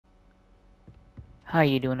How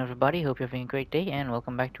you doing, everybody? Hope you're having a great day, and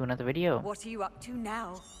welcome back to another video. What are you up to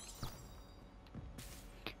now?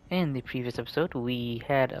 In the previous episode, we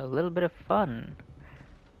had a little bit of fun.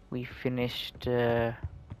 We finished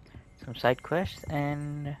some side quests,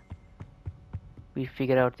 and we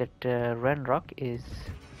figured out that Renrock is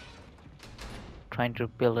trying to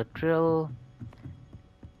build a drill.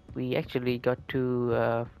 We actually got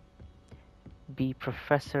to be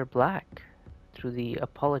Professor Black through the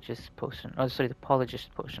apologist potion. Oh, sorry, the apologist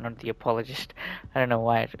potion, not the apologist. I don't know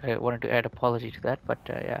why I wanted to add apology to that, but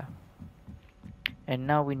yeah. And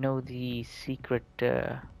now we know the secret,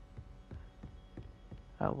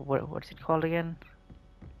 what's it called again?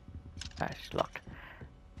 Ah, it's locked.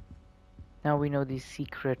 Now we know the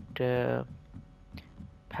secret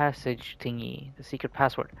passage thingy, the secret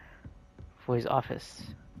password for his office.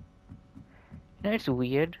 You know, it's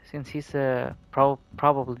weird, since he's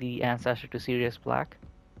probably the ancestor to Sirius Black.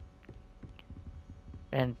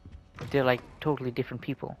 And they're like totally different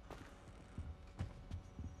people.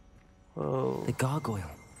 Whoa. The gargoyle.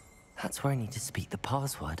 That's where I need to speak the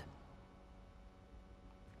password.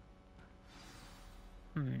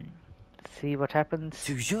 Let's see what happens.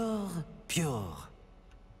 Toujours pure.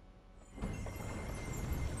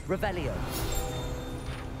 Revelio.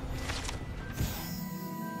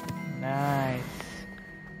 Nice.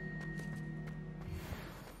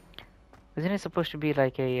 Isn't it supposed to be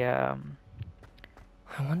like a, I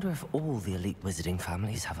wonder if all the elite wizarding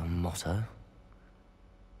families have a motto.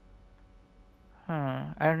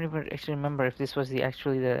 I don't even actually remember if this was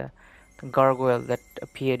actually the gargoyle that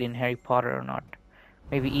appeared in Harry Potter or not.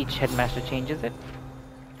 Maybe each headmaster changes it.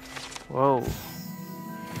 Whoa.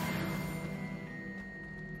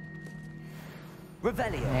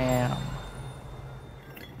 Revelio. Damn.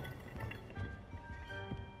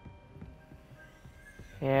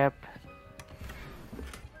 Yep.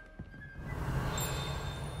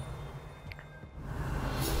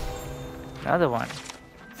 Another one.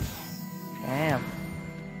 Damn.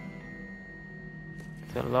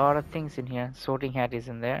 There's a lot of things in here. Sorting hat is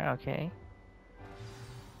in there, okay.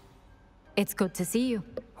 It's good to see you.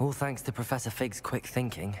 All thanks to Professor Fig's quick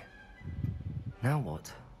thinking. Now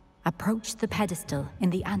what? Approach the pedestal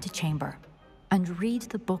in the antechamber and read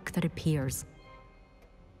the book that appears.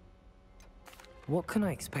 What can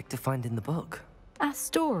I expect to find in the book? A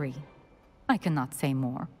story. I cannot say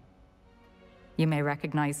more. You may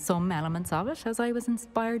recognize some elements of it, as I was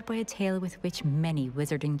inspired by a tale with which many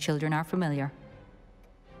wizarding children are familiar.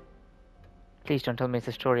 Please don't tell me it's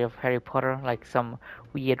a story of Harry Potter, like some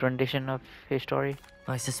weird rendition of his story.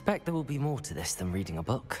 I suspect there will be more to this than reading a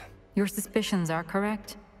book. Your suspicions are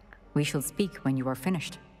correct. We shall speak when you are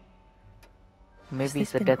finished. Maybe Has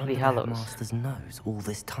it's this the been Deathly under the Hallows. Headmaster's nose all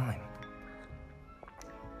this time.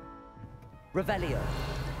 Revelio.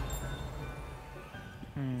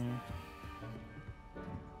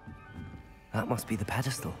 That must be the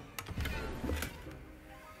pedestal.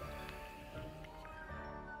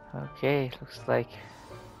 Okay, looks like...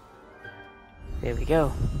 There we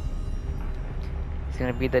go. It's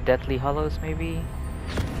gonna be the Deathly Hallows, maybe?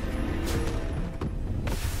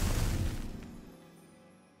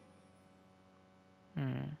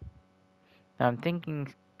 I'm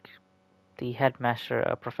thinking the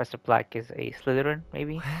headmaster, Professor Black, is a Slytherin,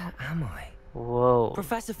 maybe? Where am I? Whoa.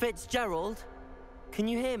 Professor Fitzgerald? Can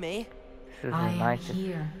you hear me? This is I am nice.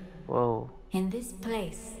 here. Whoa. In this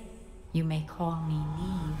place, you may call me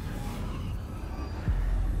Neve.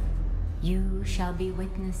 You shall be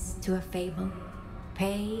witness to a fable.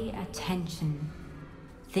 Pay attention.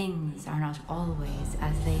 Things are not always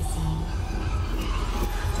as they seem.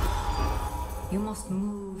 You must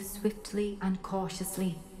move swiftly and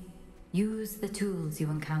cautiously. Use the tools you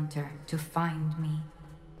encounter to find me.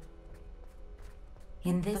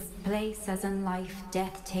 In this place, as in life,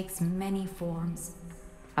 death takes many forms.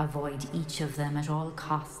 Avoid each of them at all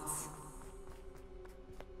costs.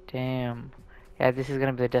 Damn. Yeah, this is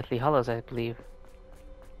gonna be the Deathly Hallows, I believe.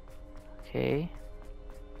 Okay.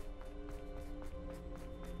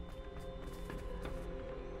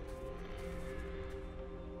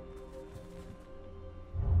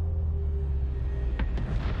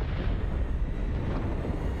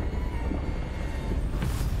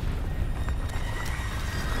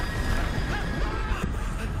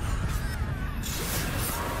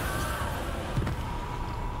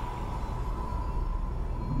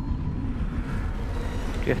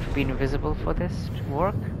 Do you have to be invisible for this to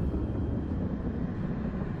work?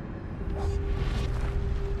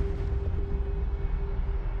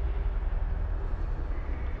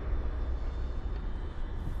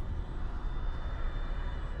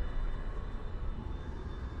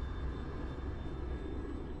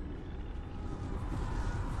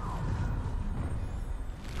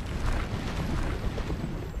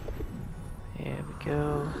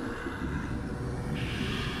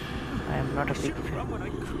 not a I big should have fan. run when I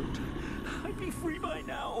could. I'd be free by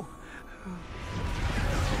now.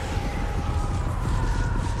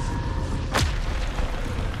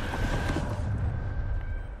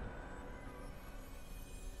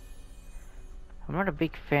 I'm not a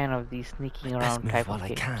big fan of these sneaking I'd best around move type while of I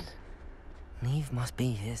games. can. Neve must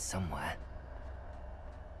be here somewhere.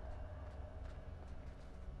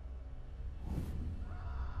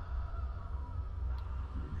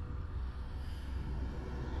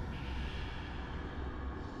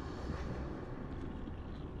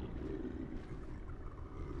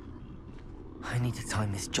 I need to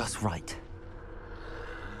time this just right.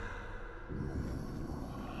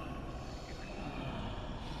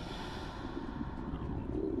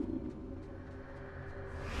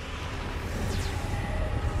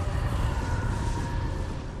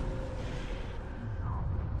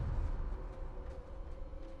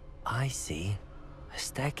 I see. A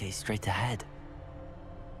staircase straight ahead.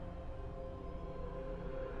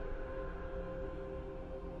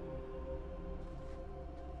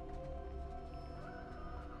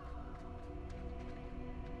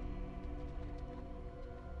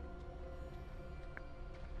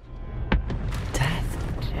 Death.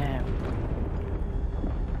 Damn.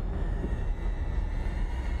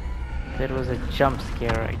 That was a jump scare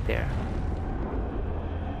right there.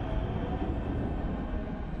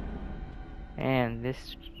 And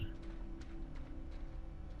this...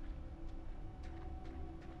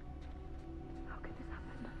 How could this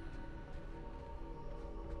happen?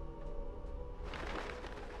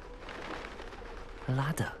 A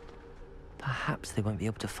ladder. Perhaps they won't be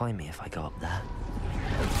able to find me if I go up there.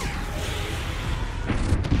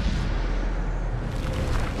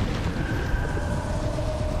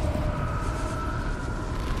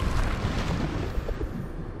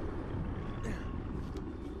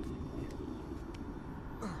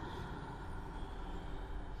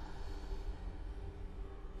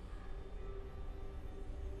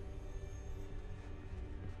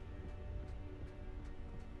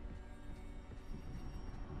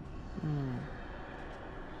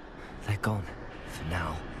 They're gone. For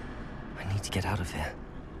now. I need to get out of here.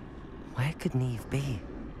 Where could Neve be?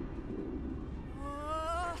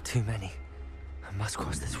 Too many. I must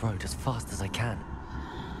cross this road as fast as I can.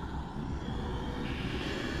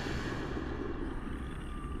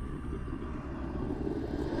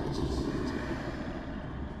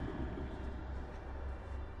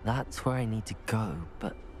 That's where I need to go,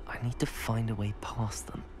 but I need to find a way past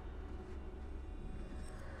them.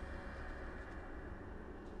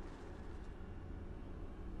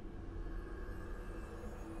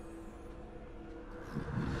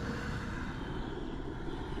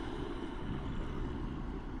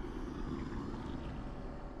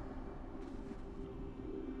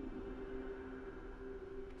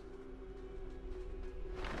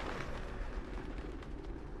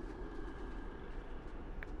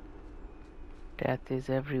 Death is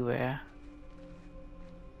everywhere.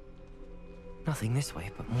 Nothing this way,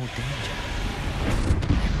 but more danger.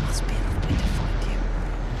 There must be another way to find you.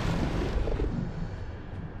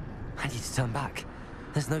 I need to turn back.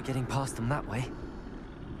 There's no getting past them that way.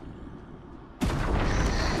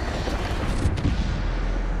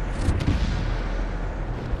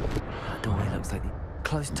 That doorway looks like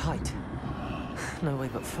closed tight. No way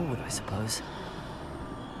but forward, I suppose.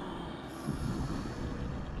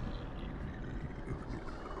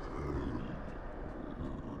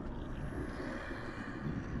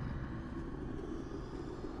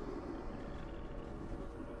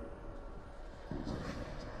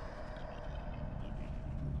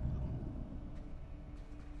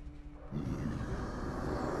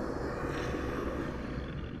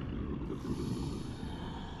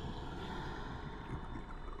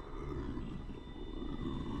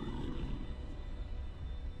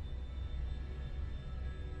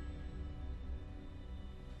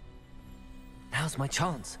 Now's my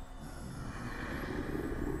chance.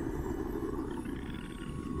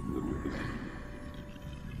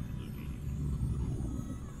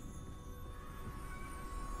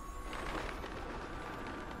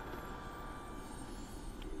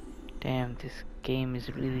 Damn, this game is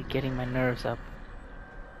really getting my nerves up.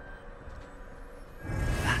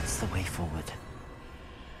 That's the way forward.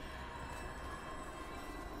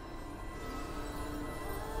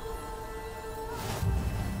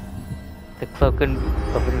 The cloak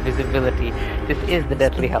of invisibility. This is the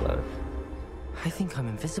Deathly Hallows. I think I'm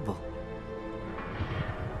invisible.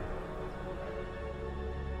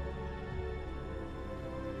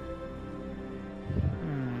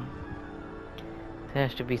 There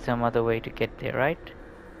has to be some other way to get there, right?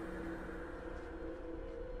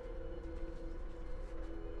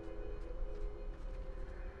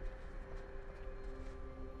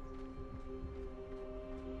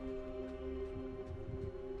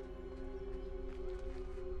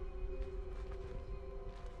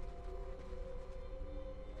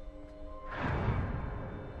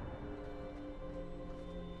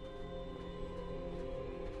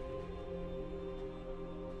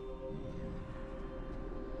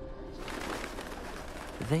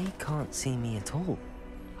 They can't see me at all.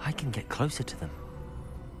 I can get closer to them.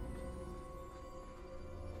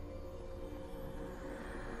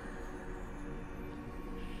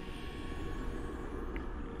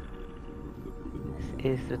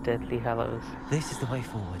 This is the Deadly Hallows. This is the way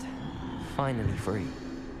forward. Finally free.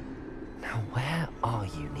 Now where are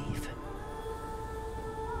you, Neve?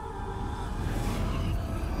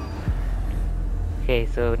 Okay,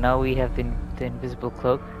 so now we have the invisible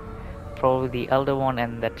cloak. Probably the Elder One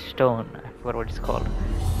and that stone. I forgot what it's called.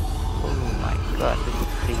 Oh my god, this is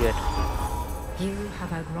pretty good. You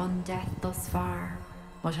have outrun death thus far,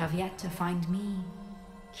 but have yet to find me.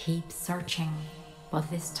 Keep searching,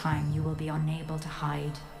 but this time you will be unable to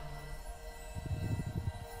hide.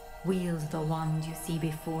 Wield the wand you see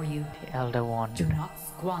before you. The Elder Wand. Do not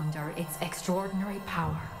squander its extraordinary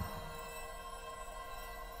power.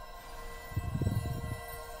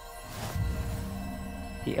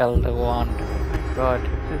 The Elder Wand. Oh my god,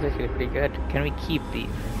 this is actually pretty good. Can we keep these?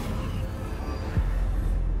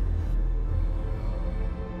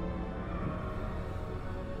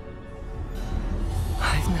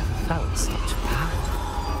 I've never felt such power.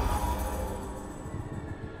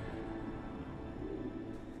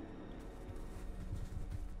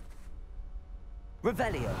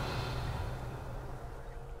 Revelio.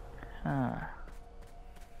 Huh.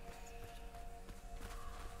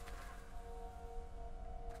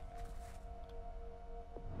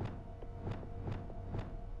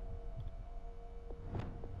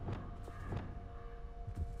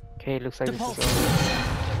 Okay, looks like this is over.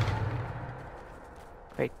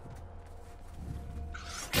 Wait.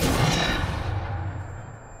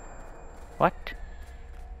 What?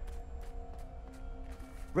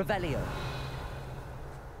 Revelio.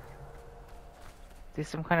 Is this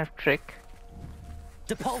some kind of trick?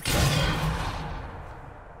 Depulso.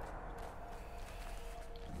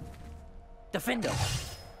 Defender.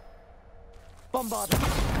 Bombarder.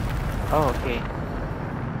 Oh, okay.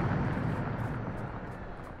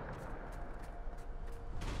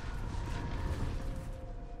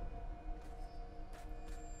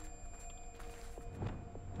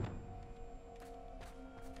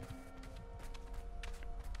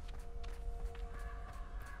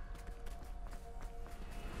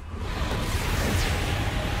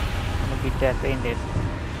 Be death, ain't it?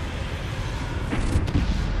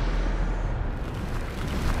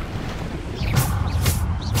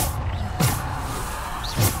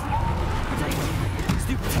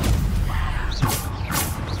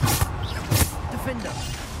 Defender.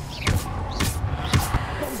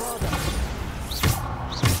 Bombarder.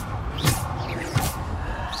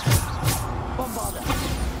 Bombarder.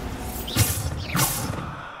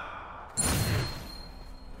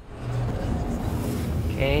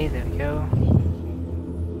 Okay, there we go.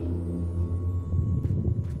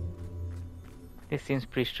 This seems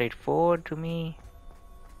pretty straightforward to me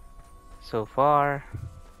so far.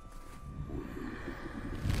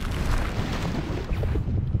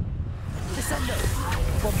 Descendo.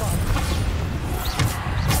 Bombarder.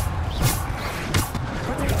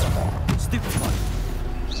 Predator. Stupefy.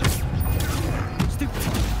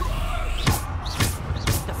 Stupefy.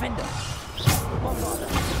 Defender. Bombarder.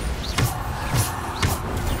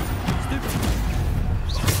 Stupefy.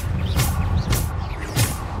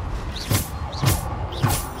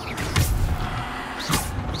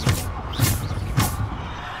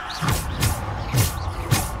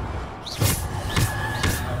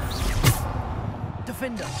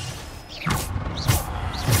 Defender.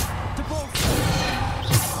 Depulso.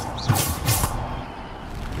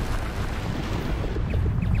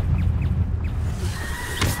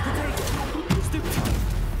 Potato. Stupefy.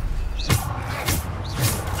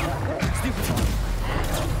 Stupefy.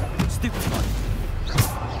 Stupefy.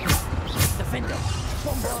 Defender.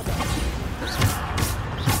 Bombarder.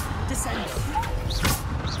 Descender.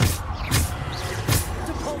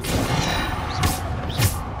 Depulso.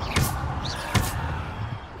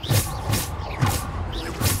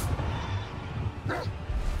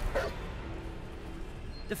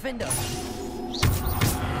 Defender.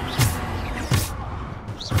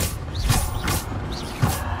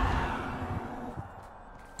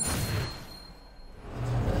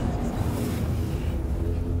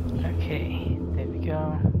 Okay, there we go.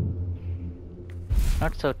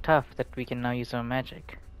 Not so tough that we can now use our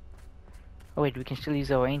magic. Oh wait, we can still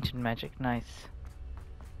use our ancient magic. Nice.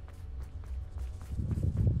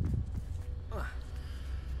 I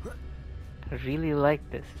really like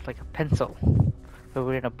this. It's like a pencil. But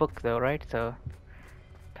we're in a book though, right? So,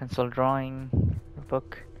 pencil drawing, a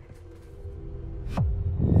book.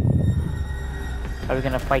 Are we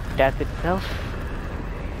gonna fight death itself?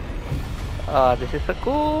 Oh, this is so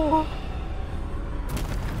cool!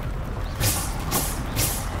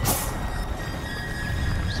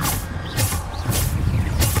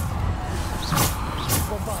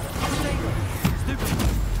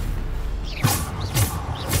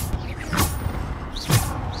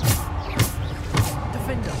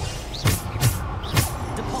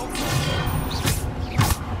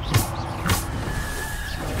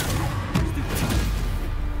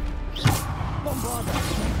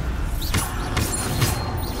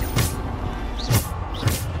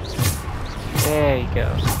 go.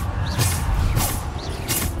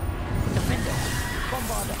 Defender.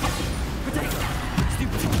 Bombarder. Potato.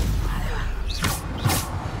 Stupefy.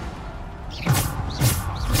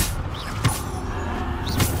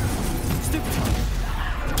 Stupefy.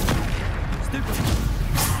 Stupefy.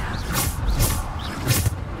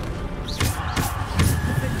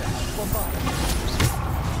 Defender. Bombarder.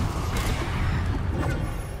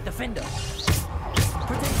 Defender.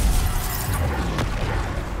 Potato.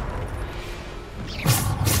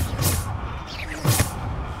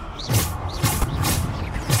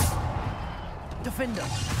 Defender.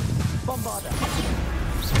 Bombarder.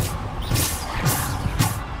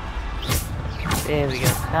 There we go.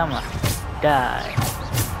 Come on. Die.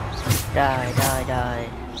 Die, die, die.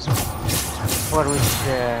 What was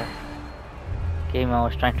the game I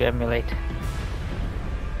was trying to emulate?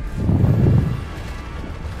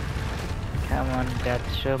 Come on, Dad,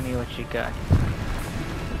 show me what you got.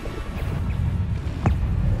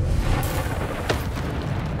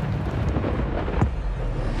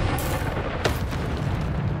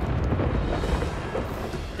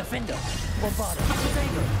 Defender. Bombarder.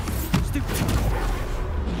 Potato. Stupefy.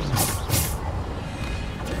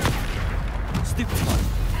 Stupefy.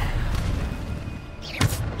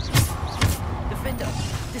 Defender.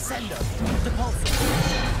 Descender. Depulsor.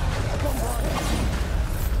 Bombarder.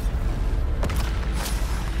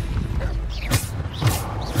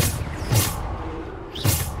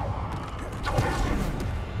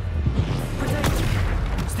 Potato.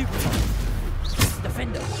 Stupefy.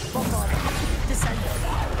 Defender. Bombarder. Descender.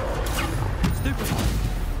 Stupefy.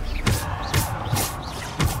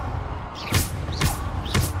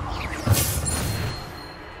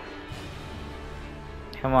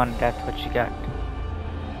 Come on, Dad, what you got?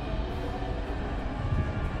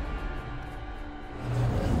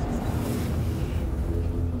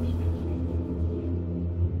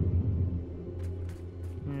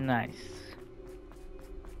 Nice.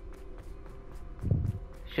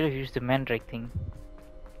 Should have used the mandrake thing.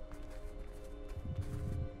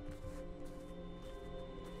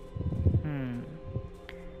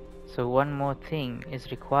 So one more thing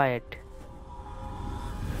is required.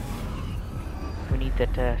 We need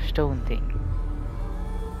that stone thing.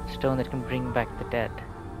 Stone that can bring back the dead.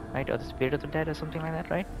 Right? Or the spirit of the dead or something like that,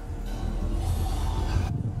 right?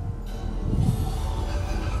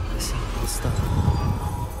 A simple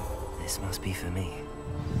stone. This must be for me.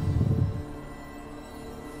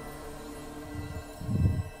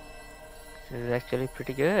 This is actually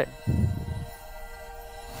pretty good.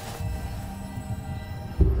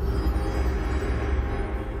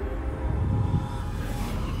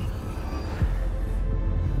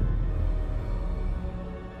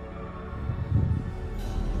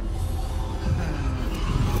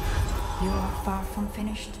 Far from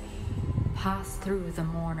finished. Pass through the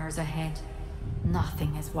mourners ahead.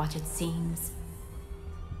 Nothing is what it seems.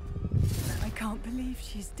 I can't believe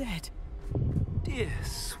she's dead. Dear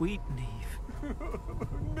sweet Neve.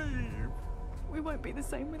 Neve. We won't be the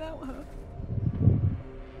same without her.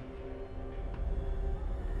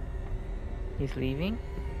 He's leaving?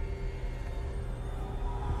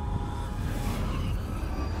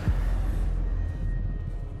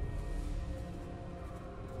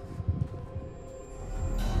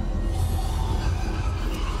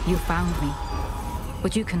 You found me,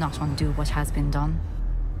 but you cannot undo what has been done.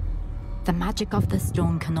 The magic of the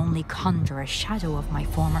stone can only conjure a shadow of my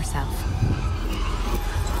former self.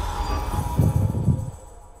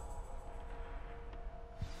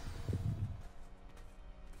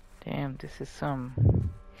 Damn, this is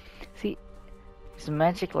some... See, it's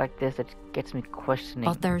magic like this that gets me questioning.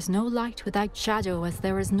 But there is no light without shadow, as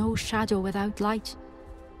there is no shadow without light.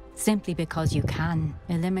 Simply because you can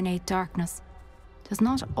eliminate darkness does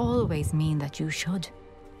not always mean that you should.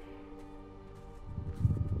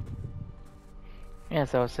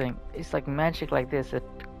 Yes, I was saying, it's like magic like this that...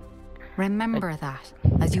 Remember that,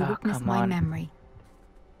 as you witness come my on. memory.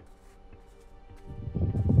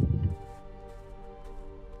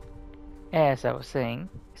 As I was saying,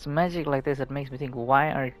 it's magic like this that makes me think,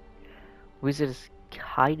 why are wizards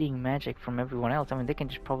hiding magic from everyone else? I mean, they can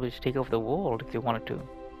just probably just take over the world if they wanted to.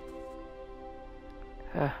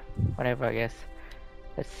 Whatever, I guess.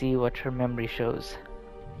 Let's see what her memory shows.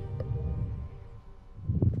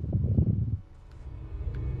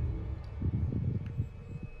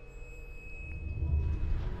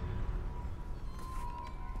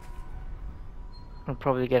 We'll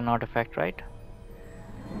probably get an artifact, right?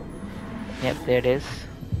 Yep, there it is.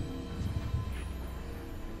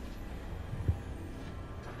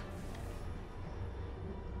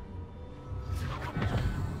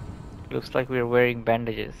 Looks like we're wearing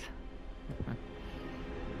bandages.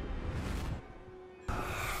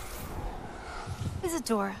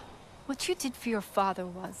 Isadora, what you did for your father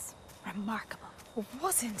was remarkable. Well,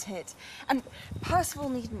 wasn't it? And Percival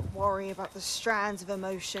needn't worry about the strands of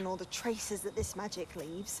emotion or the traces that this magic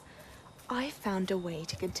leaves. I found a way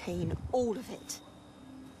to contain all of it.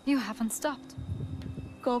 You haven't stopped.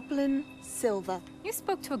 Goblin silver. You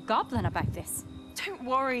spoke to a goblin about this. Don't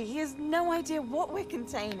worry, he has no idea what we're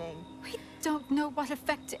containing. We don't know what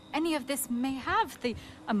effect any of this may have. The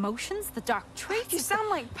emotions, the dark traits. You sound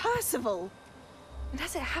like Percival. And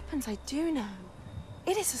as it happens, I do know.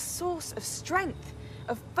 It is a source of strength,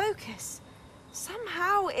 of focus.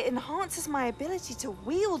 Somehow it enhances my ability to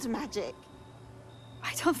wield magic.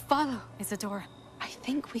 I don't follow, Isadora. I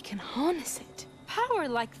think we can harness it. Power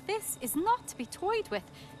like this is not to be toyed with.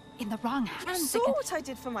 In the wrong You hands, saw it can... what I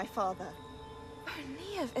did for my father. Oh,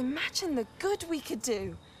 Neve, imagine the good we could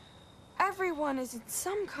do. Everyone is in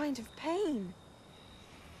some kind of pain.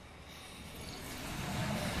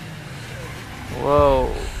 Whoa.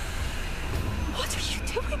 What are you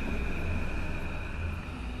doing?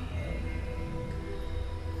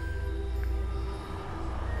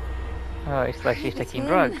 Oh, it's like she's Breathe it taking in.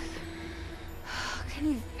 drugs. Can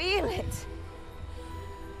you feel it?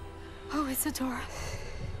 Oh, Isadora.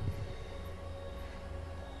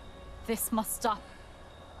 This must stop.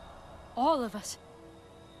 All of it.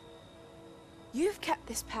 You've kept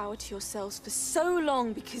this power to yourselves for so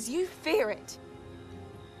long because you fear it.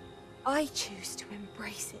 I choose to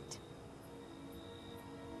embrace it.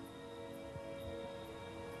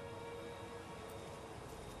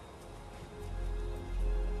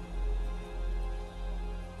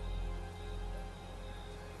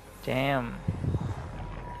 Damn.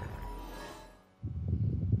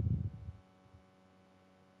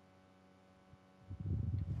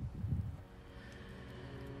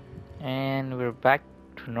 And we're back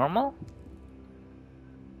to normal?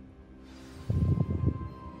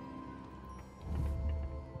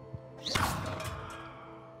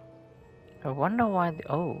 I wonder why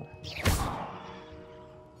the... Oh.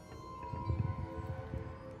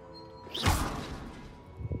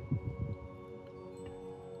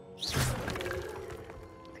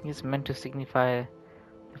 I think it's meant to signify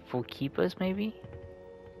the full keepers, maybe?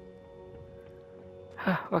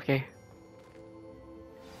 Okay.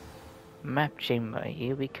 Map chamber,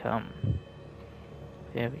 here we come.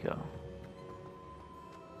 There we go.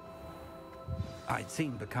 I'd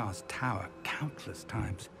seen Bakar's tower countless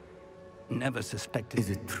times. Never suspected... Is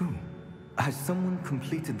it true? Has someone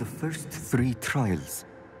completed the first 3 trials?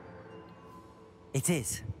 It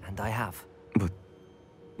is, and I have. But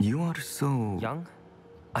you are so... Young?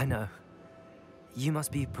 I know. You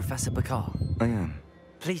must be Professor Bakar. I am.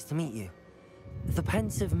 Pleased to meet you. The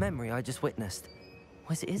pensive memory I just witnessed.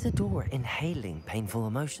 Was Isadora inhaling painful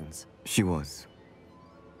emotions? She was.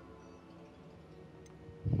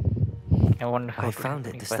 I wonder how I found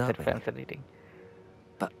it disturbing. fascinating.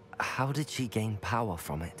 But how did she gain power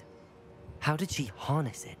from it? How did she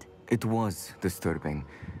harness it? It was disturbing.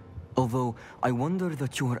 Although, I wonder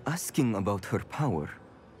that you are asking about her power.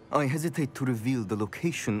 I hesitate to reveal the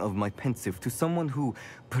location of my pensive to someone who,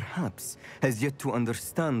 perhaps, has yet to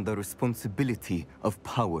understand the responsibility of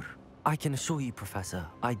power. I can assure you, Professor,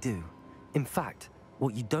 I do. In fact,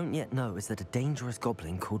 what you don't yet know is that a dangerous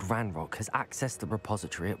goblin called Ranrock has accessed the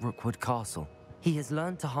repository at Rookwood Castle. He has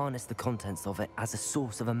learned to harness the contents of it as a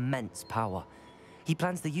source of immense power. He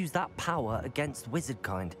plans to use that power against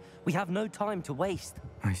wizardkind. We have no time to waste.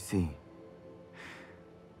 I see.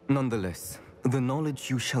 Nonetheless, the knowledge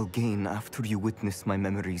you shall gain after you witness my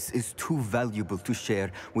memories is too valuable to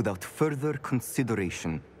share without further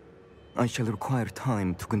consideration. I shall require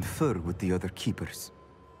time to confer with the other keepers.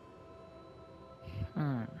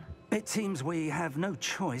 It seems we have no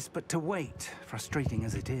choice but to wait, frustrating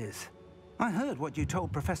as it is. I heard what you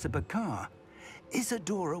told Professor Bakar.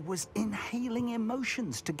 Isadora was inhaling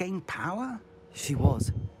emotions to gain power? She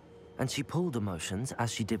was. And she pulled emotions,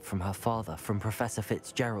 as she did from her father, from Professor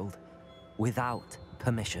Fitzgerald, without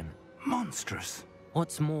permission. Monstrous.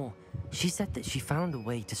 What's more, she said that she found a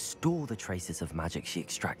way to store the traces of magic she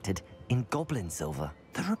extracted in goblin silver.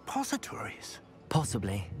 The repositories.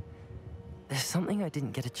 Possibly. There's something I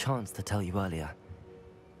didn't get a chance to tell you earlier.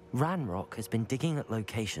 Ranrock has been digging at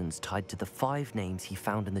locations tied to the 5 names he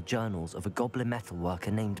found in the journals of a goblin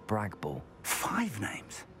metalworker named Bragball. 5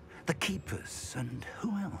 names? The Keepers, and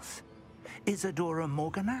who else? Isadora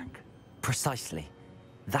Morganac? Precisely.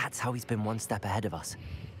 That's how he's been one step ahead of us.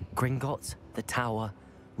 Gringotts, the Tower,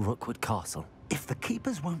 Rookwood Castle. If the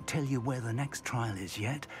Keepers won't tell you where the next trial is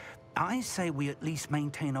yet, I say we at least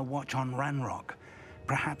maintain a watch on Ranrock.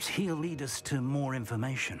 Perhaps he'll lead us to more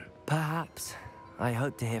information. Perhaps. I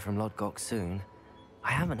hope to hear from Lodgok soon.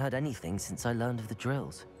 I haven't heard anything since I learned of the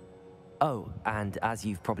drills. Oh, and as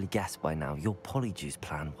you've probably guessed by now, your polyjuice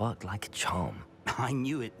plan worked like a charm. I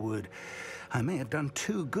knew it would. I may have done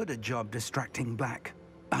too good a job distracting Black.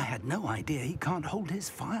 I had no idea he can't hold his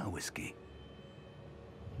fire whiskey.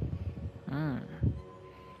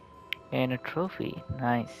 And a trophy.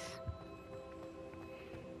 Nice.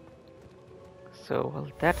 So, while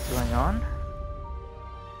that's going on,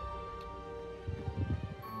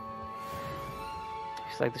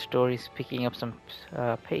 it's like the story's picking up some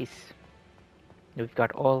pace. We've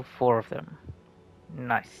got all 4 of them.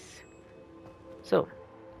 Nice. So,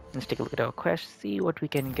 let's take a look at our quest, see what we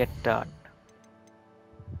can get done.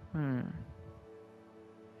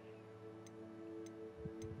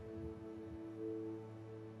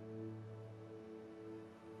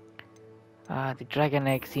 The dragon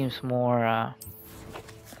egg seems more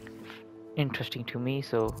interesting to me,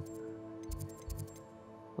 so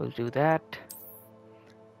we'll do that.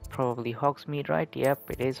 Probably Hogsmeade, right? Yep,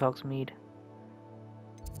 it is Hogsmeade.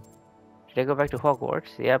 Did I go back to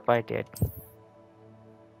Hogwarts? Yep, I did.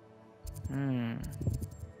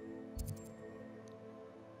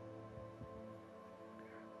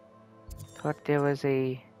 Thought there was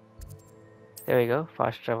a... There we go,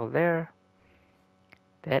 fast travel there.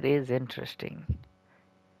 That is interesting.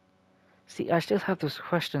 See, I still have those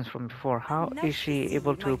questions from before. How is she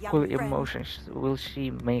able to pull emotions? Will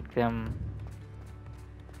she make them...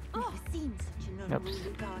 Oops.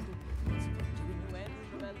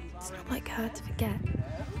 It's not like her to forget.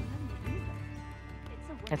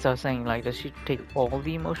 That's what I was saying, like, does she take all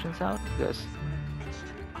the emotions out? Because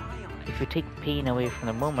if you take pain away from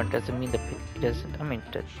the moment, doesn't mean the pain doesn't... I mean,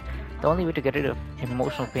 the only way to get rid of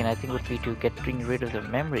emotional pain, I think, would be to bring rid of the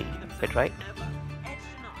memory of it, right?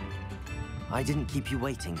 I didn't keep you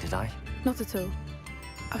waiting, did I? Not at all.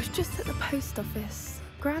 I was just at the post office.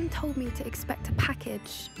 Gran told me to expect a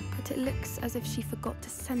package, but it looks as if she forgot to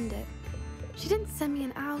send it. She didn't send me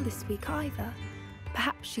an owl this week either.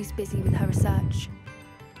 Perhaps she's busy with her research.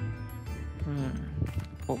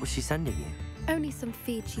 What was she sending you? Only some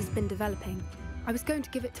feed she's been developing. I was going to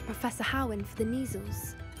give it to Professor Howin for the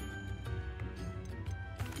measles.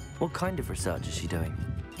 What kind of research is she doing?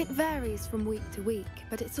 It varies from week to week,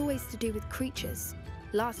 but it's always to do with creatures.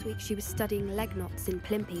 Last week she was studying leg knots in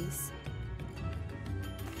Plimpies.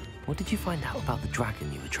 What did you find out about the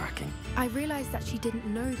dragon you were tracking? I realised that she didn't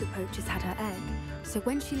know the poachers had her egg, so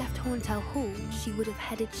when she left Horntail Hall, she would have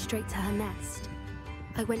headed straight to her nest.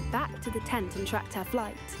 I went back to the tent and tracked her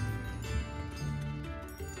flight.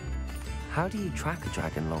 How do you track a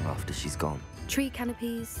dragon long after she's gone? Tree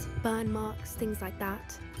canopies, burn marks, things like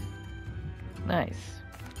that. Nice.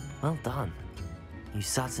 Well done. You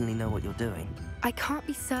certainly know what you're doing. I can't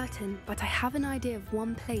be certain, but I have an idea of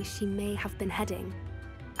one place she may have been heading.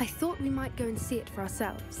 I thought we might go and see it for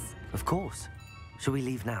ourselves. Of course. Shall we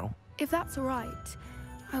leave now? If that's all right.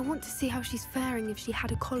 I want to see how she's faring if she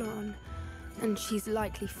had a collar on. And she's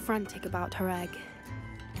likely frantic about her egg.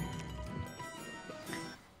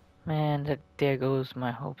 Man, there goes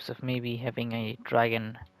my hopes of maybe having a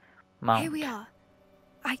dragon mount. Here we are.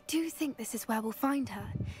 I do think this is where we'll find her.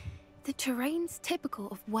 The terrain's typical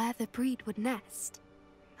of where the breed would nest.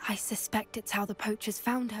 I suspect it's how the poachers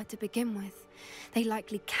found her to begin with. They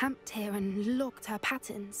likely camped here and logged her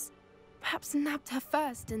patterns. Perhaps nabbed her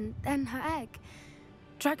first and then her egg.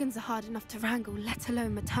 Dragons are hard enough to wrangle, let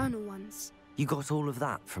alone maternal ones. You got all of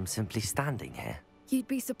that from simply standing here? You'd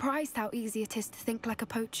be surprised how easy it is to think like a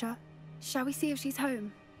poacher. Shall we see if she's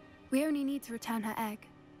home? We only need to return her egg.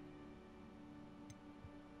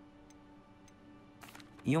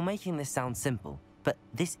 You're making this sound simple, but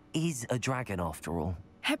this is a dragon after all.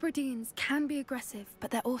 Hebrideans can be aggressive,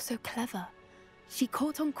 but they're also clever. She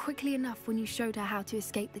caught on quickly enough when you showed her how to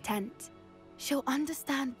escape the tent. She'll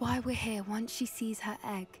understand why we're here once she sees her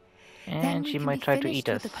egg. And then she might try to eat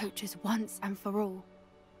us. with the poachers once and for all.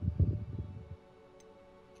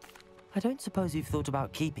 I don't suppose you've thought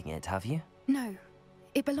about keeping it, have you? No,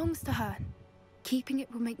 it belongs to her. Keeping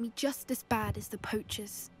it will make me just as bad as the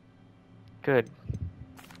poachers. Good.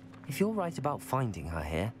 If you're right about finding her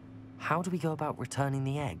here, how do we go about returning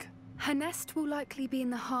the egg? Her nest will likely be in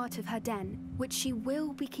the heart of her den, which she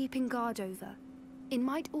will be keeping guard over. It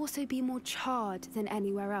might also be more charred than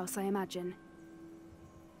anywhere else, I imagine.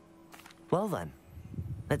 Well then,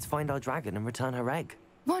 let's find our dragon and return her egg.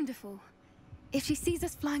 Wonderful. If she sees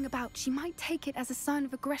us flying about, she might take it as a sign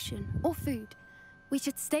of aggression or food. We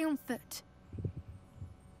should stay on foot.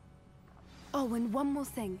 Oh, and one more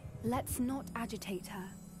thing. Let's not agitate her.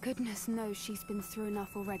 Goodness knows she's been through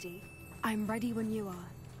enough already. I'm ready when you are.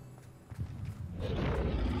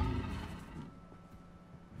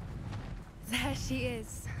 There she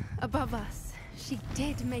is, above us. She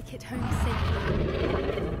did make it home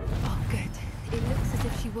safely. Oh, good. It looks as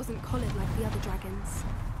if she wasn't collared like the other dragons.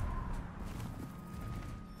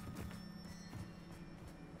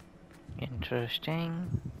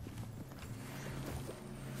 Interesting.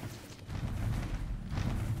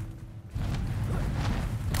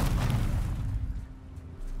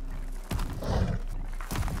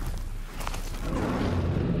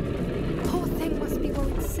 Poor thing must be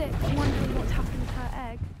worried sick, wondering what happened to her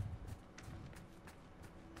egg.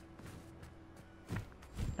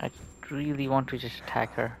 I really want to just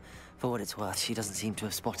attack her. For what it's worth, she doesn't seem to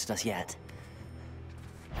have spotted us yet.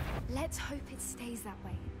 Let's hope it stays that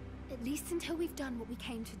way. At least until we've done what we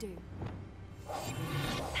came to do.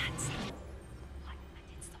 That's it.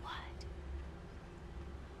 It's the word.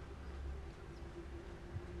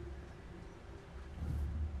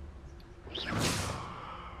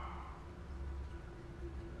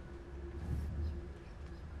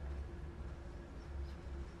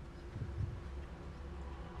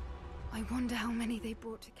 I wonder how many they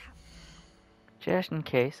brought to cap. Just in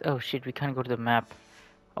case. Oh shit, we can't go to the map.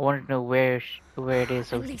 I wanted to know where it is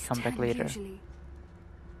so At we can least come back 10 later. usually.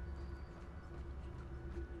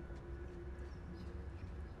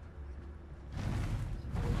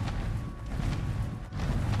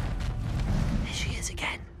 There she is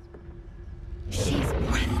again. She's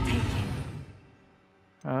breathtaking.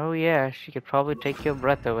 Oh yeah, she could probably take your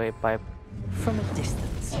breath away by... From a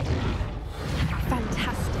distance.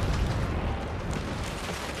 Fantastic.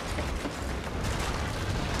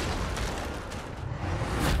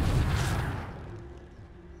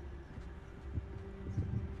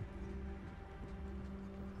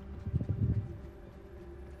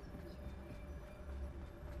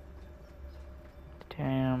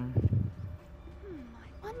 Damn.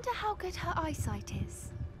 I wonder how good her eyesight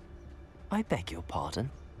is. I beg your pardon?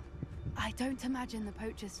 I don't imagine the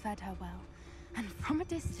poachers fed her well. And from a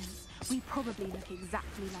distance, we probably look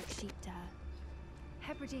exactly like sheep to her.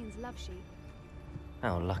 Hebrideans love sheep.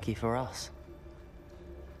 How lucky for us.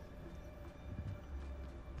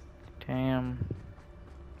 Damn.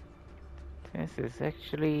 This is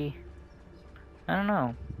actually... I don't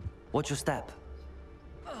know. What's your step?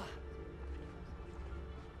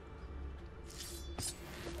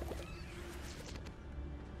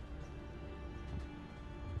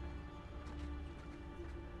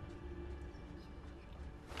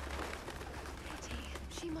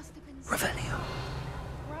 She must have been Revelio.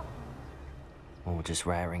 Or just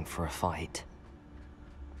raring for a fight.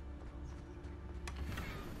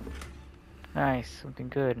 Nice, something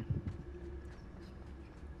good.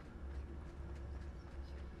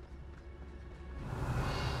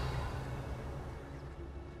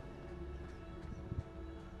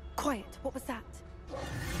 Quiet, what was that?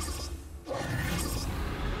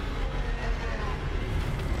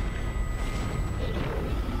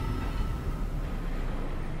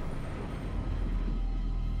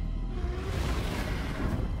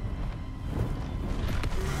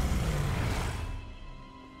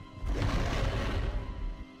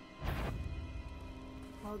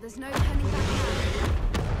 Well, there's no turning back now.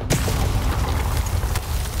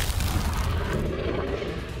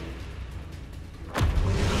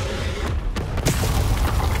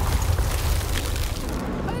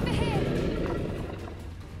 Over here!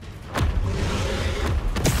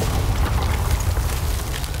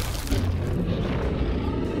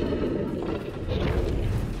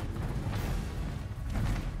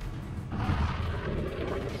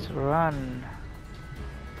 Let's run.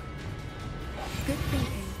 Good thinking.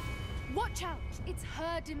 Watch out! It's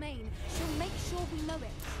her domain. She'll make sure we know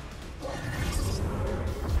it.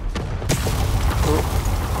 Oh.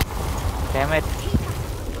 Damn it. Keep at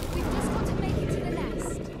it. We've just got to make it to the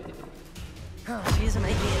nest. Oh, she isn't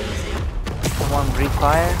making it easy. Someone breathe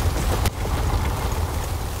fire.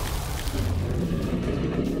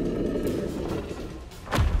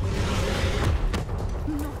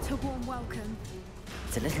 Not a warm welcome.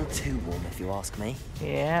 It's a little too warm if you ask me.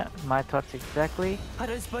 Yeah, my thoughts exactly. I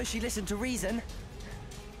don't suppose she listened to reason.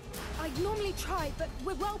 I'd normally try, but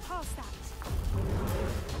we're well past that.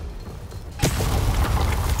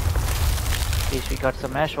 At least we got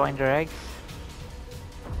some Ashwinder eggs.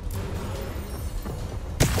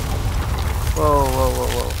 Whoa, whoa, whoa,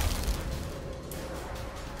 whoa.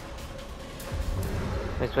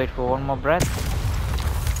 Let's wait for one more breath.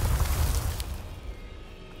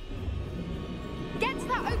 Get to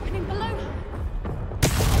that opening below her.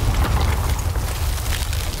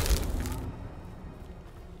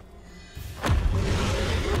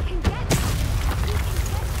 We can get to the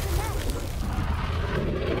nest.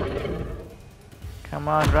 Come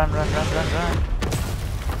on, run, run, run, run, run.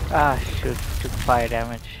 Ah, shoot, took fire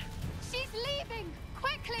damage. She's leaving!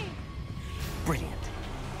 Quickly! Brilliant.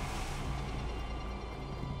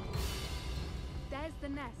 There's the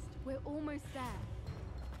nest. We're almost there.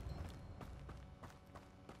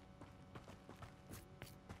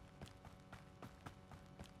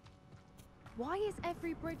 Why is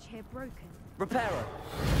every bridge here broken? Repairer.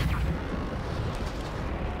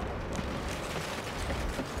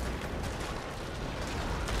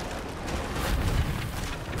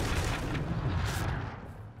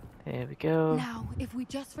 There we go. Now, if we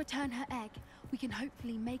just return her egg, we can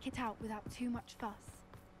hopefully make it out without too much fuss.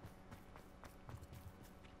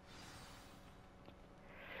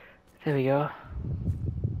 There we go.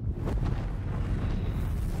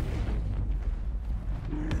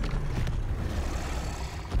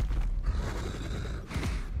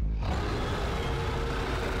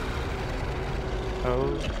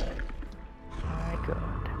 Oh my god.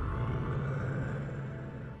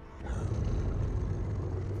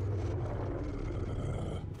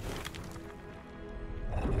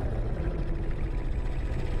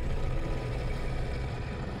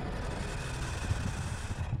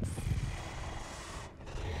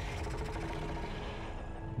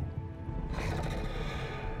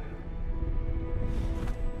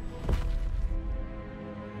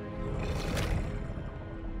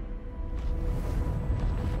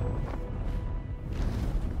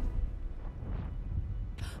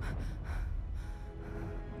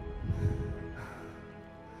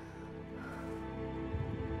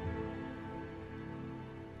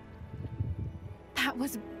 That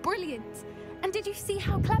was brilliant! And did you see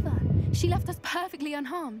how clever? She left us perfectly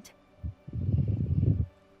unharmed.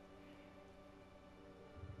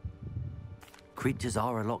 Creatures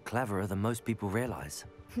are a lot cleverer than most people realize.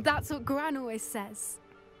 That's what Gran always says.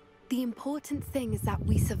 The important thing is that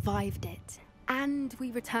we survived it, and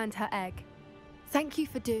we returned her egg. Thank you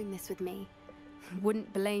for doing this with me.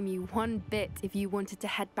 Wouldn't blame you one bit if you wanted to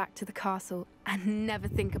head back to the castle and never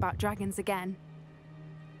think about dragons again.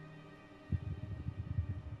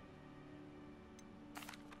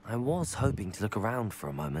 I was hoping to look around for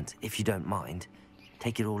a moment, if you don't mind.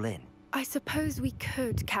 Take it all in. I suppose we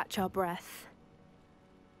could catch our breath.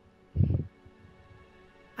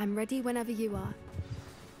 I'm ready whenever you are.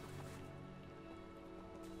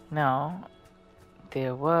 Now,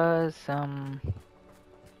 there was some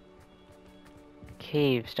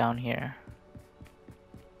caves down here.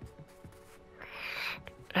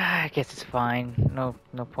 I guess it's fine.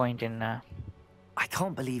 No point in I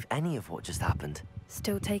can't believe any of what just happened.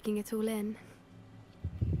 Still taking it all in?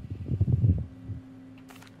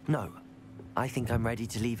 No. I think I'm ready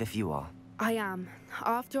to leave if you are. I am.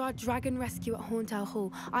 After our dragon rescue at Hauntowl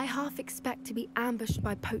Hall, I half expect to be ambushed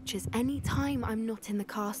by poachers any time I'm not in the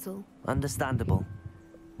castle. Understandable.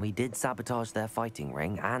 We did sabotage their fighting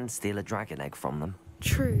ring and steal a dragon egg from them.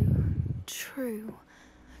 True. True.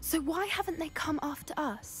 So why haven't they come after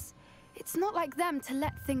us? It's not like them to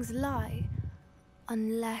let things lie.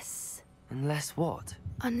 Unless... Unless what?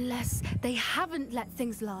 Unless they haven't let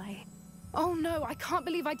things lie. Oh no, I can't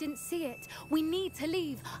believe I didn't see it. We need to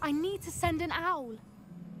leave. I need to send an owl.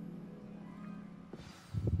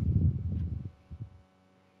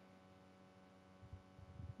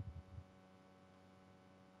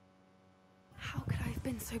 How could I have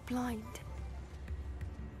been so blind?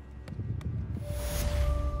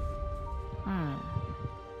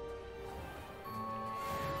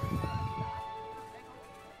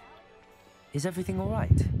 Is everything all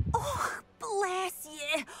right? Oh, bless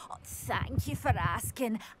you. Oh, thank you for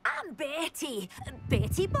asking. I'm Betty.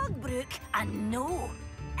 Betty Bugbrook. And no,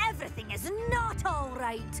 everything is not all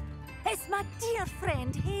right. It's my dear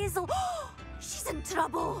friend Hazel. She's in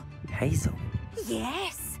trouble. Hazel?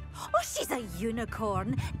 Yes. Oh, she's a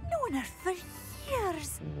unicorn. Known her for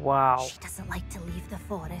years. wow. She doesn't like to leave the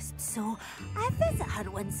forest, so I visit her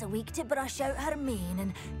once a week to brush out her mane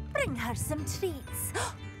and bring her some treats.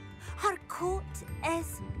 Her coat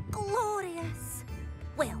is glorious.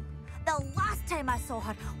 Well, the last time I saw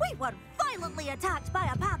her, we were violently attacked by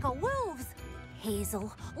a pack of wolves.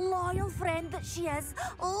 Hazel, loyal friend that she is,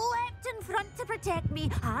 leapt in front to protect me,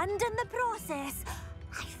 and in the process,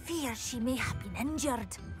 I fear she may have been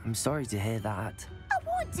injured. I'm sorry to hear that. I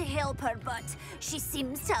want to help her, but she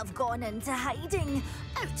seems to have gone into hiding.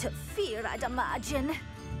 Out of fear, I'd imagine.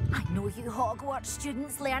 I know you Hogwarts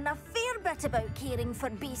students learn a fair bit about caring for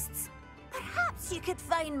beasts. Perhaps you could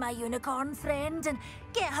find my unicorn friend and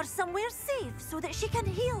get her somewhere safe so that she can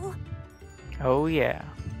heal. Oh yeah.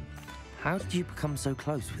 How did you become so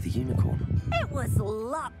close with the unicorn? It was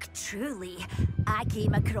luck, truly. I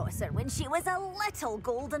came across her when she was a little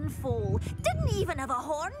golden foal. Didn't even have a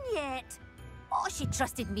horn yet. Oh, she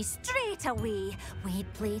trusted me straight away.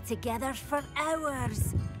 We'd play together for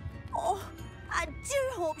hours. Oh, I do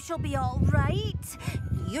hope she'll be all right.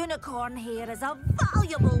 Unicorn hair is a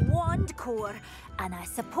valuable wand core, and I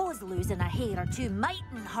suppose losing a hair or two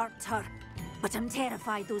mightn't hurt her. But I'm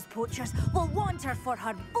terrified those poachers will want her for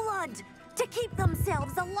her blood, to keep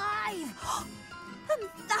themselves alive. And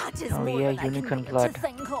that is more than I can unicorn bear blood. to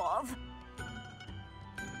think of.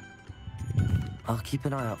 I'll keep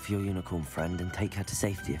an eye out for your unicorn friend and take her to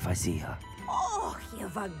safety if I see her. Oh,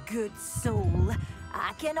 you've a good soul.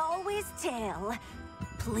 I can always tell.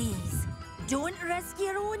 Please, don't risk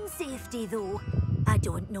your own safety, though. I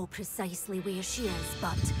don't know precisely where she is,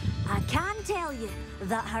 but I can tell you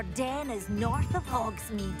that her den is north of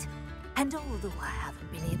Hogsmeade. And although I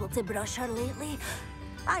haven't been able to brush her lately,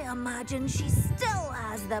 I imagine she still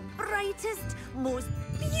has the brightest, most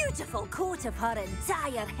beautiful coat of her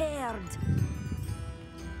entire herd.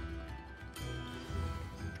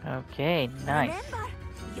 Okay, nice. Remember,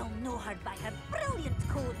 you'll know her by her brilliant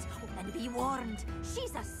coat. And be warned,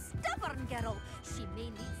 she's a stubborn girl. She may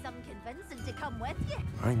need some convincing to come with you.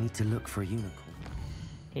 I need to look for a unicorn.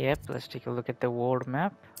 Yep, let's take a look at the world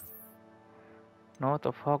map. North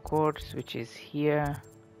of Hogwarts, which is here.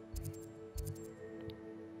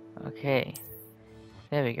 Okay,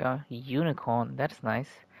 there we go. Unicorn, that's nice.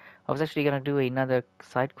 I was actually gonna do another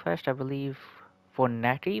side quest, I believe, for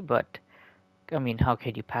Natty, but I mean, how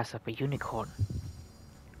can you pass up a unicorn?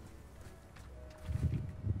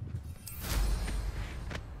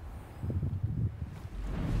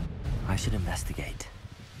 I should investigate.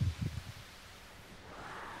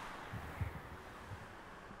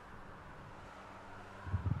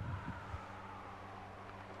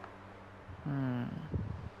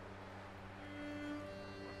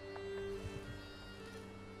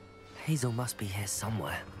 Hazel must be here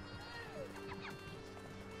somewhere.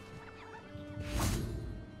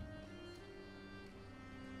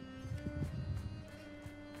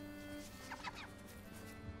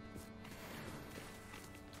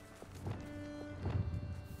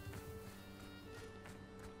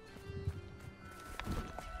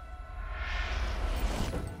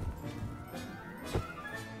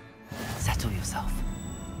 Settle yourself.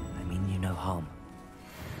 I mean you no harm.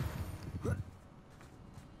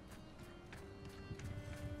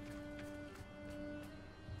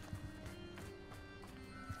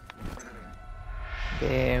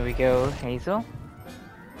 There we go, Hazel.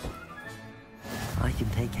 I can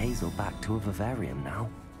take Hazel back to a vivarium now.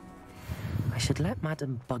 I should let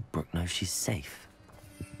Madame Bugbrook know she's safe.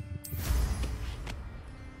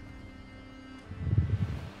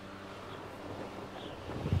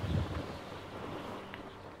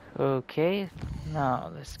 Okay,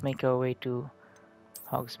 now let's make our way to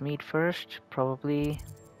Hogsmeade first, probably.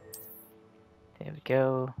 There we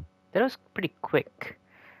go. That was pretty quick.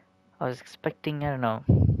 I was expecting, I don't know,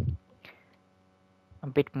 a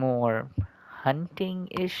bit more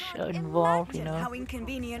hunting-ish involved, you know? How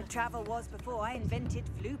inconvenient travel was before I invented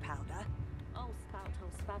flu powder. Old Spout Hole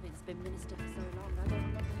Spavin's been minister for so long, I don't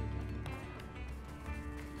remember who.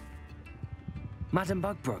 Madame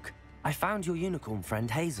Bugbrook, I found your unicorn friend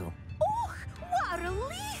Hazel. Oh, what a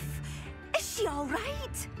relief! Is she all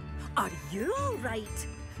right? Are you all right?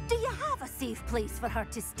 Do you have a safe place for her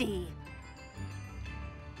to stay?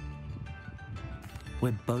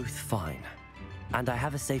 We're both fine. And I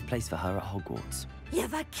have a safe place for her at Hogwarts.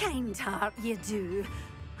 You've a kind heart, you do.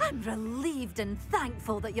 I'm relieved and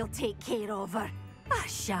thankful that you'll take care of her. I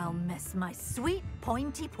shall miss my sweet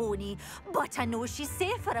pointy pony, but I know she's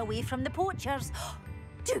safer away from the poachers.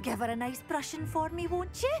 Do give her a nice brushing for me,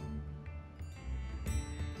 won't you?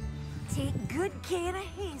 Take good care of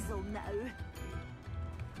Hazel now.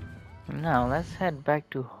 Now let's head back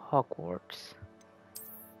to Hogwarts.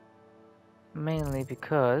 Mainly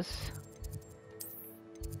because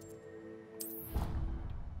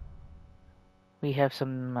we have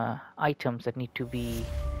some items that need to be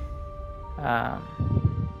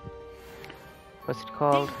what's it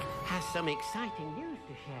called? Deke has some exciting news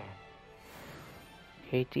to share.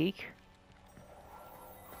 Okay, Deke.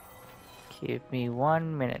 Give me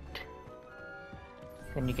 1 minute.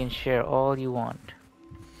 Then you can share all you want.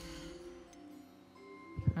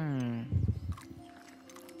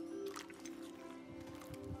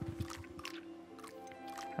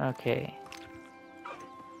 Okay.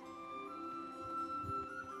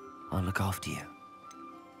 I'll look after you.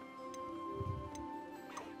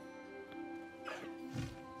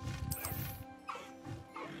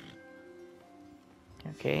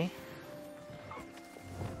 Okay.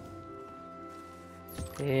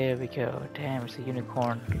 There we go. Damn, it's a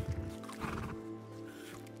unicorn.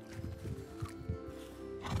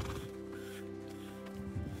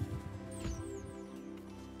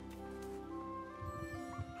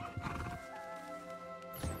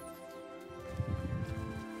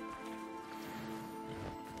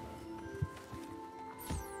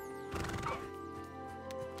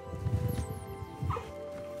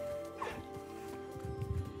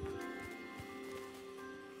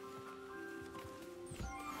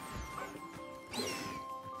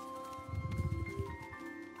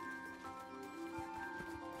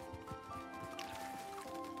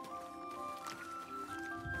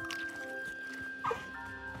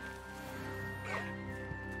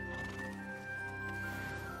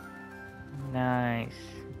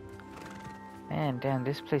 Man, damn,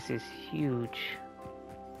 this place is huge.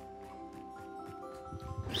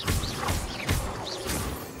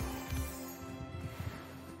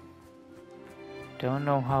 Don't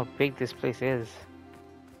know how big this place is.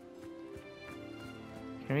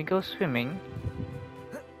 Can we go swimming?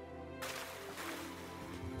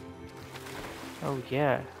 Oh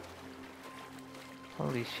yeah.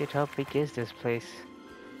 Holy shit, how big is this place?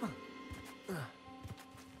 Is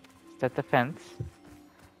that the fence?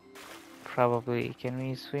 Probably. Can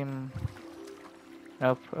we swim?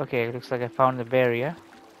 Nope. Okay, looks like I found the barrier.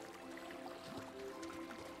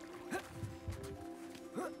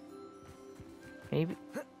 Maybe.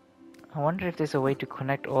 I wonder if there's a way to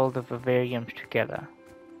connect all the vivariums together.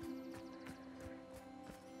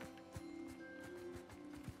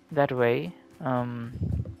 That way,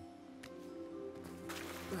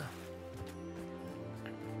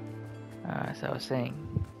 as I was saying,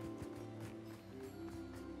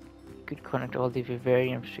 you could connect all the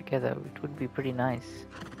vivariums together, which would be pretty nice.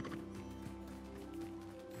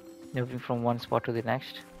 Moving from one spot to the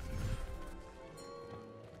next.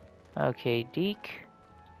 Okay, Deke.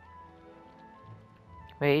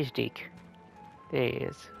 Where is Deke? There he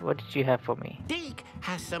is. What did you have for me? Deke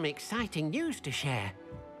has some exciting news to share.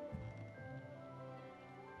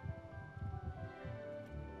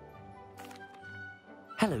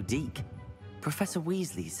 Hello, Deke. Professor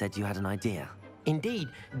Weasley said you had an idea. Indeed,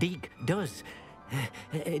 Deke does.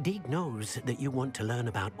 Deke knows that you want to learn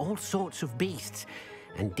about all sorts of beasts,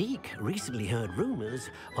 and Deke recently heard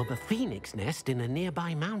rumors of a phoenix nest in a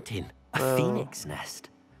nearby mountain. A phoenix nest?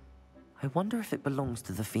 I wonder if it belongs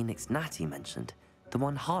to the phoenix gnat he mentioned, the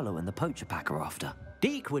one Harlow and the poacher pack are after.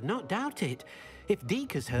 Deke would not doubt it. If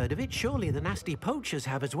Deke has heard of it, surely the nasty poachers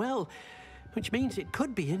have as well, which means it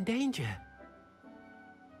could be in danger.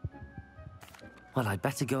 Well, I'd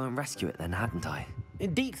better go and rescue it then, hadn't I?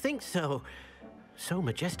 Deke thinks so. So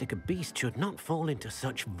majestic a beast should not fall into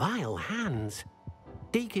such vile hands.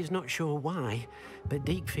 Deke is not sure why, but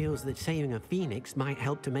Deke feels that saving a phoenix might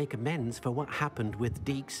help to make amends for what happened with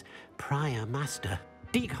Deke's prior master.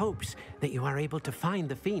 Deke hopes that you are able to find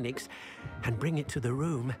the phoenix and bring it to the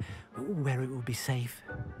room where it will be safe.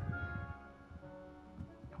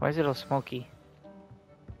 Why is it all smoky?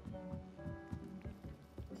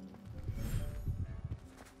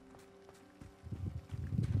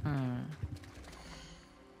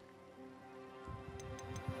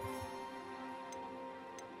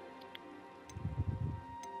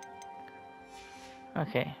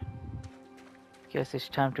 Okay. Guess it's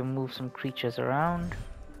time to move some creatures around.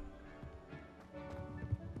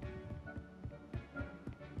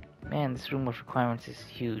 Man, this room of requirements is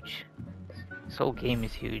huge. This whole game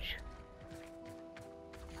is huge.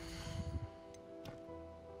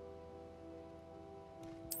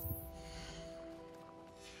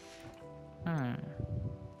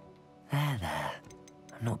 There.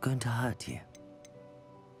 I'm not going to hurt you.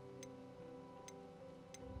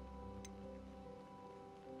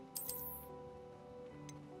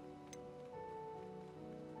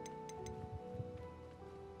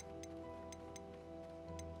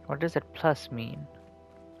 What does that plus mean?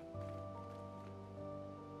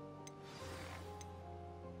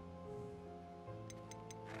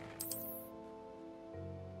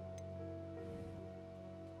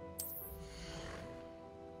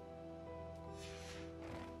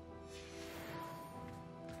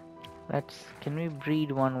 Can we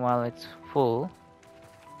breed one while it's full?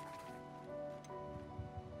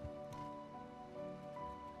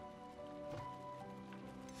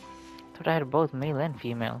 Thought I had both male and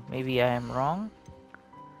female. Maybe I am wrong?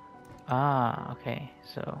 Ah, okay,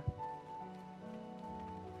 so...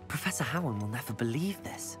 Professor Howard will never believe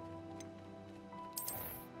this.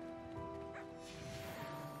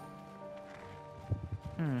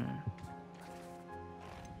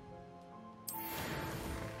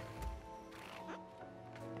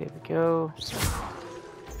 There we go.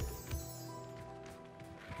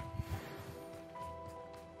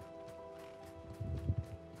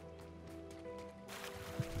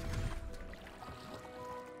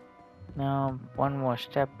 Now, one more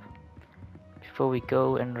step before we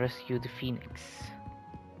go and rescue the phoenix.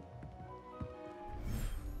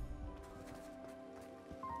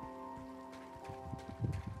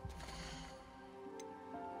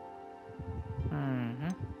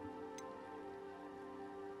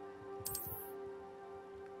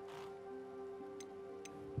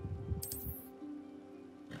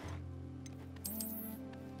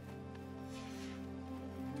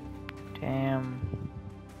 Damn.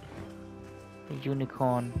 A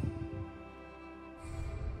unicorn.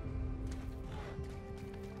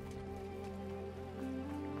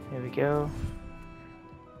 There we go.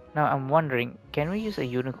 Now I'm wondering, can we use a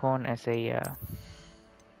unicorn as a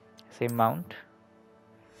mount?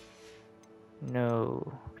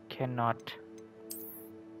 No, cannot.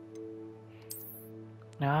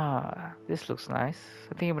 Ah, this looks nice.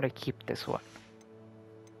 I think I'm gonna keep this one.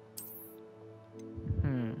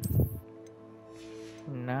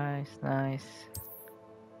 Nice, nice.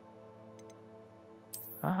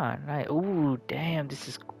 Ah, nice. Ooh, damn, this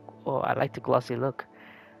is... Oh, I like the glossy look.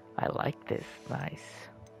 I like this. Nice.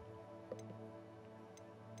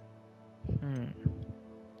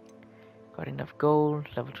 Got enough gold,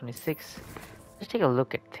 level 26. Let's take a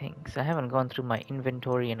look at things. I haven't gone through my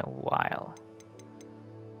inventory in a while.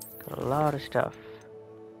 Got a lot of stuff.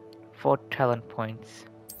 4 talent points.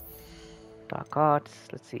 Dark arts,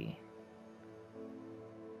 let's see.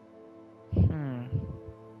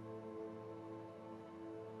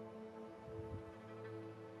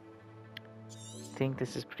 I think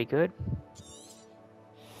this is pretty good.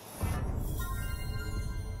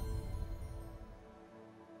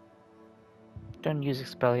 Don't use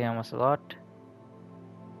Expelliarmus a lot.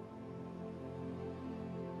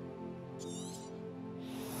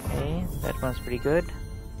 Okay, that one's pretty good.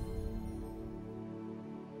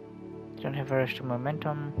 Don't have very much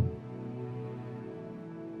momentum.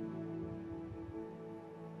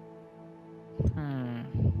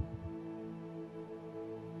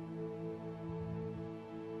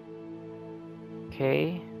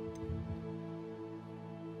 Okay.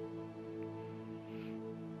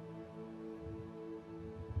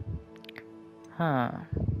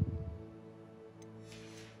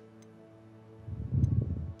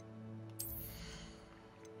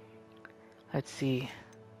 Let's see.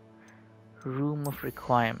 Room of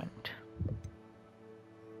requirement.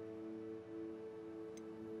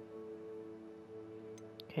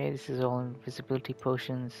 Okay, this is all invisibility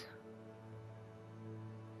potions.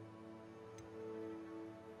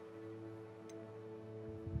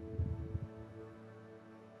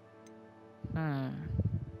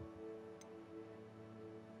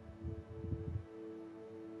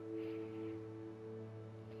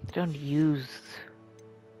 Don't use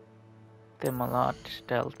them a lot.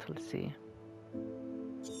 Stealth, let's see.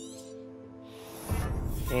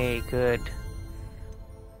 Okay, good.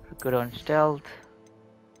 We're good on stealth.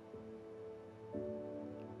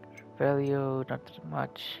 Value, not that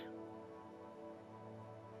much.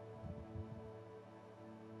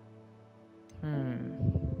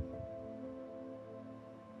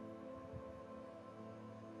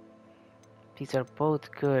 These are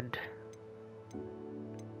both good.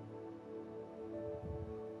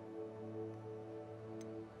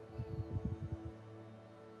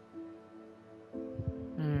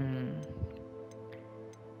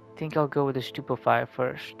 I think I'll go with the Stupefy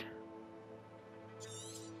first.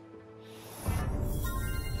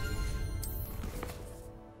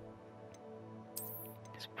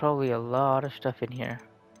 There's probably a lot of stuff in here.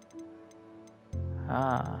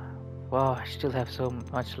 Wow, I still have so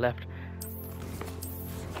much left.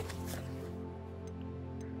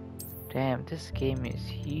 Damn, this game is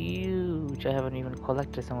huge. I haven't even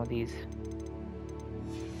collected some of these.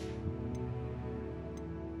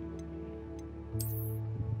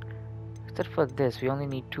 Except for this, we only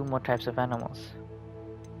need 2 more types of animals.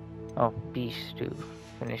 Oh, beasts to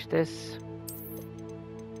finish this.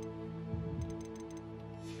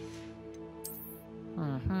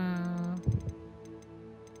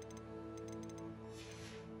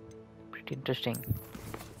 Pretty interesting.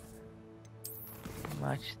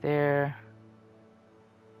 Much there.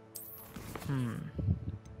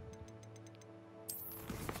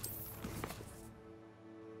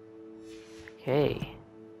 Okay.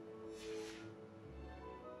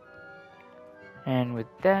 And with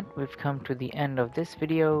that, we've come to the end of this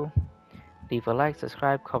video. Leave a like,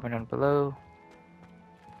 subscribe, comment down below.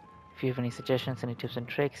 If you have any suggestions, any tips and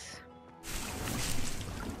tricks.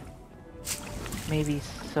 Maybe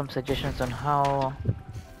some suggestions on how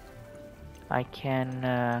I can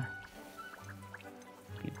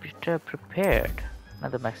be better prepared.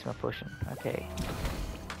 Another maximum potion. Okay.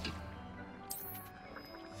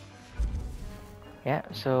 Yeah,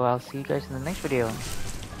 so I'll see you guys in the next video.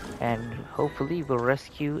 And hopefully we'll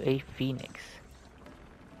rescue a phoenix.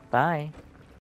 Bye.